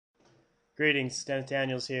Greetings, Dennis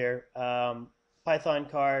Daniels here. Python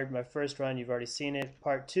card, my first run, you've already seen it.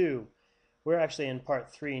 Part 2. We're actually in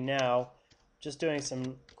part 3 now. Just doing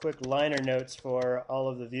some quick liner notes for all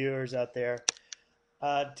of the viewers out there.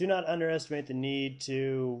 Do not underestimate the need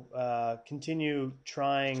to continue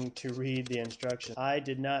trying to read the instructions. I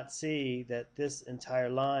did not see that this entire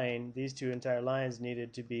line, these two entire lines,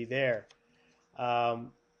 needed to be there.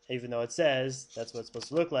 Even though it says that's what it's supposed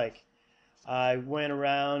to look like. I went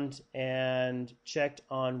around and checked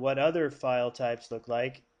on what other file types look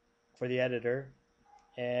like for the editor.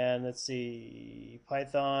 And let's see,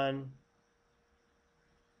 Python,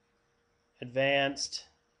 Advanced.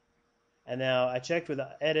 And now I checked with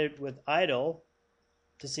edit with idle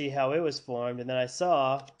to see how it was formed. And then I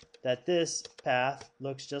saw that this path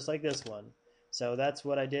looks just like this one. So that's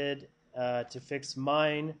what I did to fix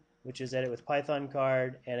mine, which is edit with Python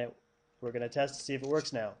card. And we're going to test to see if it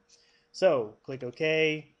works now. So click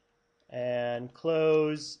OK and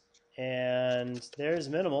close, and there's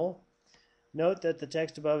minimal. Note that the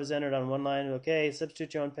text above is entered on one line. OK,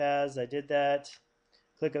 substitute your own paths. I did that.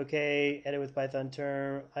 Click OK, edit with Python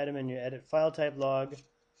term, item in your edit file type log.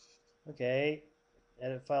 OK,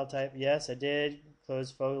 edit file type. Yes, I did.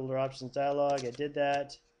 Close folder options dialog. I did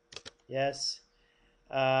that. Yes.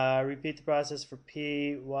 Repeat the process for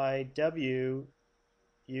PYW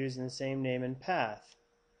using the same name and path.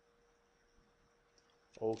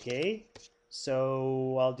 Okay,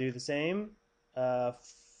 so I'll do the same.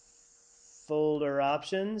 Folder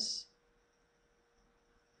options,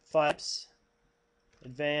 files,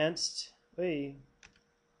 advanced. Wait,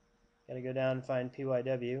 gotta go down and find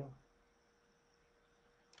PYW.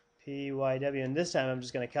 PYW, and this time I'm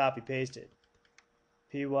just gonna copy paste it.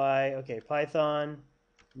 Okay, Python,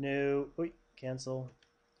 new, cancel,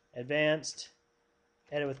 advanced,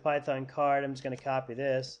 edit with Python card. I'm just gonna copy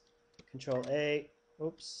this. Control A.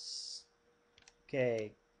 Oops.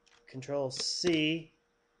 Okay. Control C.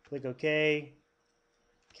 Click OK.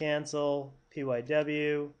 Cancel.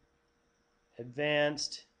 PYW.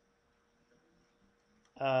 Advanced.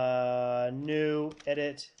 New.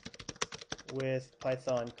 Edit with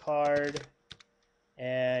Python card.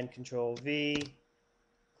 And Control V.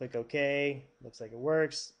 Click OK. Looks like it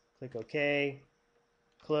works. Click OK.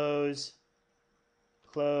 Close.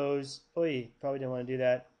 Close. Oh, you probably didn't want to do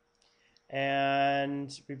that. And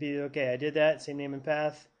repeat it. Okay, I did that. Same name and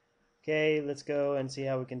path. Okay, let's go and see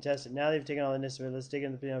how we can test it. Now they've taken all the necessary. Let's dig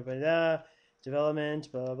into the development,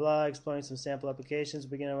 blah, blah, blah, exploring some sample applications.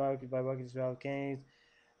 Begin by walking through volcanoes.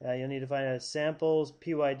 You'll need to find out samples,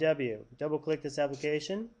 PYW. Double click this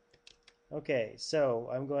application. Okay, so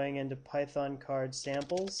I'm going into Python card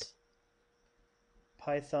samples.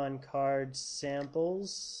 Python card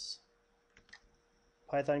samples.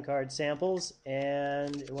 Python card samples,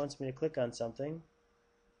 and it wants me to click on something.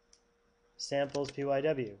 Samples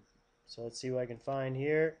PYW. So let's see what I can find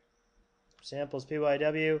here. Samples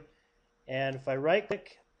PYW, and if I right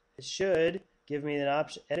click, it should give me an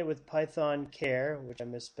option, edit with Python care, which I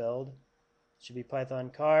misspelled. It should be Python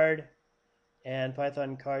card, and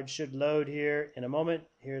Python card should load here in a moment.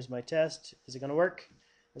 Here's my test. Is it going to work?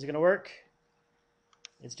 Is it going to work?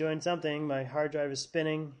 It's doing something. My hard drive is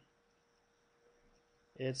spinning.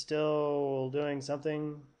 It's still doing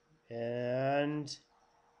something, and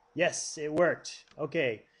yes, it worked.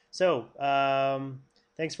 Okay, so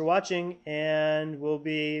thanks for watching, and we'll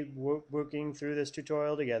be working through this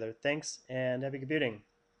tutorial together. Thanks, and happy computing.